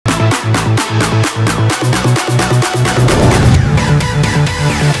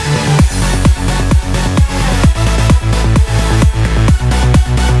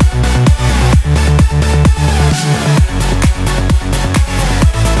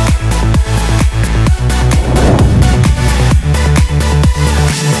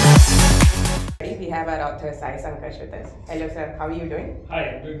Sai Sanskar with us. Hello sir, how are you doing? Hi,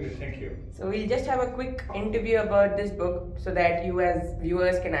 I'm doing good, thank you. So we'll just have a quick interview about this book so that you as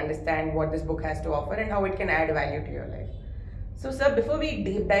viewers can understand what this book has to offer and how it can add value to your life. So sir, before we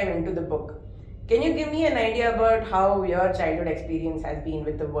deep dive into the book, can you give me an idea about how your childhood experience has been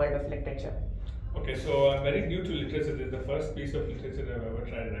with the world of literature? Okay, so I'm very new to literature. This is the first piece of literature I've ever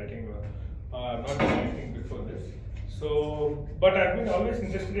tried writing. Not done anything before this. So, but I've been always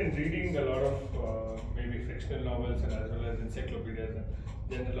interested in reading a lot of maybe fictional novels and as well as encyclopedias and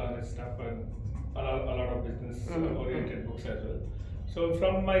general knowledge stuff and a lot of business oriented books as well. So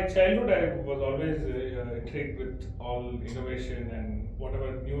from my childhood, I was always intrigued with all innovation and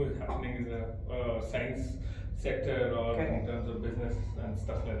whatever new is happening in the science sector or in terms of business and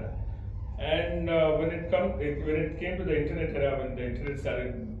stuff like that. And when it came to the internet era, when the internet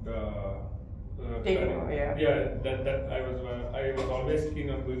started. That I was always keen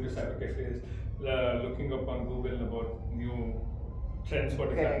on going to cyber cafes, looking up on Google about new trends, what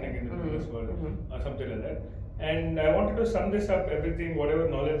is happening in the business world, or something like that. And I wanted to sum this up, everything, whatever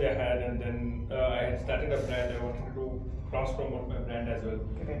knowledge I had, and then I had started a brand. I wanted to cross promote my brand as well.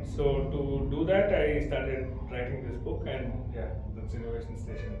 So to do that, I started writing this book, and that's Innovation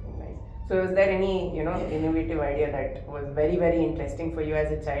Station. Nice. So was there any innovative idea that was very, very interesting for you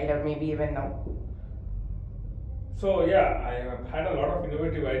as a child, or maybe even now? So I have had a lot of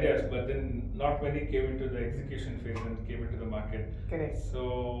innovative ideas, but then not many came into the execution phase and came into the market. Correct.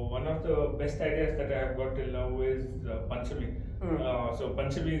 So one of the best ideas that I have got till now is Panchami. So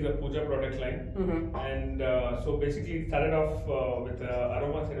Panchami is a puja product line, and so basically it started off with the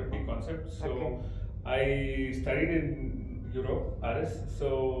aromatherapy concept. So I studied in Europe, Paris.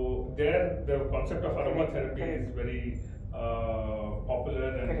 So there the concept of aromatherapy is very popular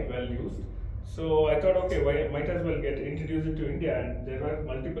and well used. So I thought, okay, might as well get introduced it to India, and there were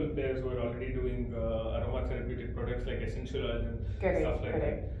multiple players who were already doing aromatherapeutic products like essential oils and stuff like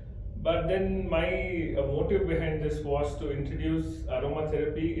that. But then my motive behind this was to introduce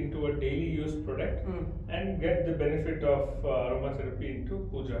aromatherapy into a daily use product and get the benefit of aromatherapy into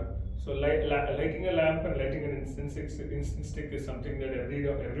puja. So lighting a lamp and lighting an incense stick is something that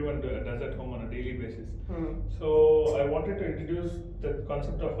everyone does at home on a daily basis. So I wanted to introduce the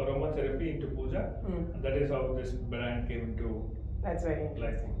concept of aromatherapy into puja, and that is how this brand came into. That's very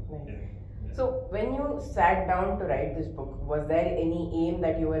interesting. Nice. Yeah. So when you sat down to write this book, was there any aim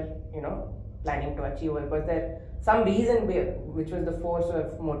that you were planning to achieve, or was there some reason which was the force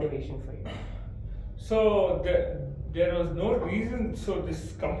of motivation for you? So there was no reason. So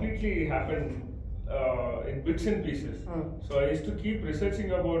this completely happened in bits and pieces. So I used to keep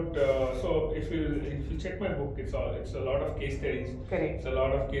researching about. So if you check my book, it's a lot of case studies. Correct. It's a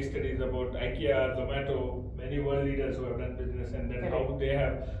lot of case studies about IKEA, Zomato, many world leaders who have done business, and then how they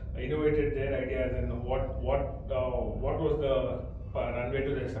have innovated their ideas and what was the runway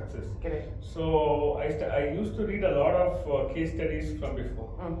to their success. So I used to read a lot of case studies from before.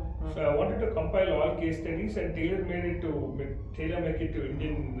 So I wanted to compile all case studies and tailor make it to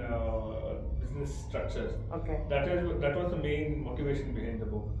Indian business structures. That was the main motivation behind the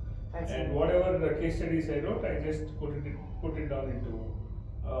book. And whatever the case studies I wrote, I just put it down into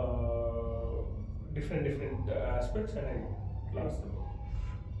different aspects, and I launched the book.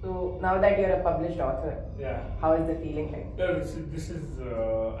 So now that you're a published author, how is the feeling like? This is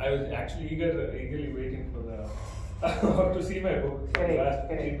I was actually eagerly waiting for the to see my book. For the last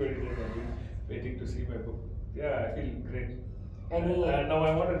 15-20 days I've been waiting to see my book. I feel great. Now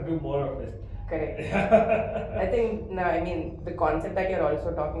I want to do more of it. I think the concept that you're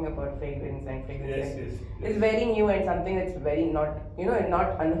also talking about, fragrance is very new and something that's very not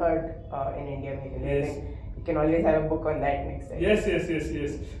unheard in India. Maybe. You can always have a book on that next time. Yes.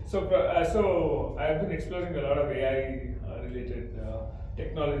 So I've been exploring a lot of AI related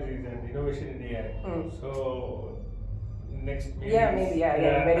technologies and innovation in AI. So next maybe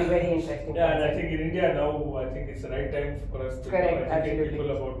very, very interesting. And I think in India now, I think it's the right time for us to educate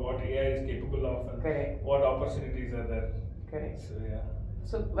people about what AI is capable of and what opportunities are there.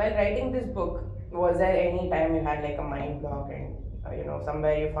 So while writing this book, was there any time you had like a mind block and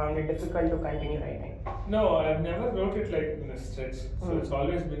somewhere you found it difficult to continue writing? No, I've never wrote it like in a stretch. So it's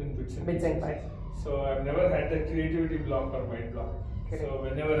always been in bits and pieces. So I've never had that creativity block or mind block. Correct. So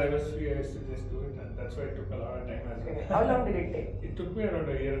whenever I was free, I used to just do it, and that's why it took a lot of time as well. How long did it take? It took me around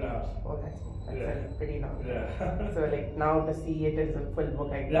a year and a half. Oh, that's Yeah. pretty long. Yeah. So like now to see it as a full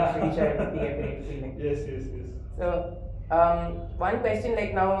book, I'm pretty sure it would be a great feeling. Yes. So one question,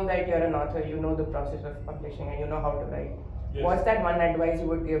 like now that you're an author, you know the process of publishing and you know how to write. Yes. What's that one advice you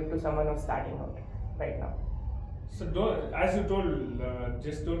would give to someone who's starting out right now? So don't, as you told,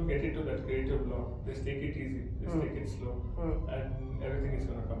 just don't get into that creative block. Just take it easy. Just take it slow, and everything is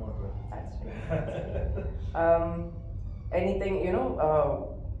gonna come out well. That's true. Anything,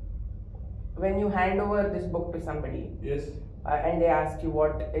 when you hand over this book to somebody, Yes. And they ask you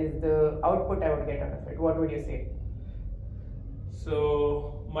what is the output I would get out of it, what would you say?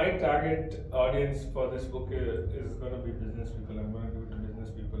 So my target audience for this book is going to be business people. I'm going to give it to business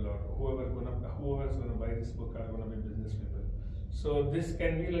people, or whoever's going to buy this book are going to be business people. So this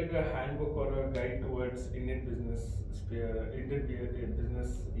can be like a handbook or a guide towards Indian business sphere, Indian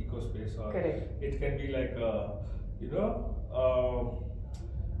business eco space, or Correct. it can be like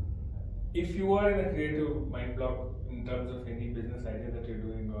if you are in a creative mind block in terms of any business idea that you're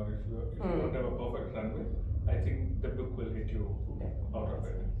doing, or if you don't have a perfect runway, I think the book will get you out of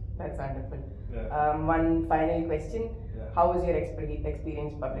it. That's wonderful. Yeah. One final question. Yeah. How was your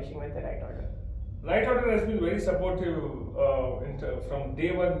experience publishing with the Right Order? Right Order has been very supportive from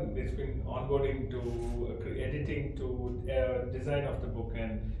day one. It's been onboarding to editing to design of the book,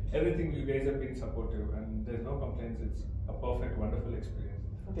 and everything. You guys have been supportive, and there's no complaints. It's a perfect, wonderful experience.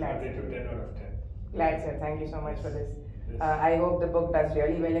 Glad. I rate it 10 out of 10. Glad, sir. Thank you so much for this. Yes. I hope the book does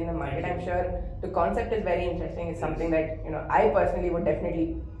really well in the market. I'm sure the concept is very interesting. It's something that I personally would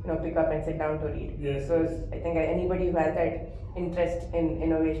definitely pick up and sit down to read. Yes. So I think anybody who has that interest in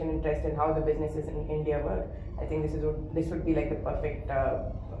innovation, interest in how the businesses in India work, I think this would be like the perfect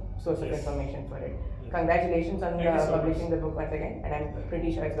source of information for it. Yes. Congratulations on so publishing the book once again, and I'm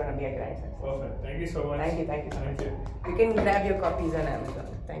pretty sure it's going to be a grand success. Perfect. Thank you so much. Thank you so much. Thank you. You can grab your copies on Amazon.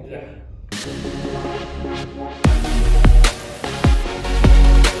 Thank you. Yeah.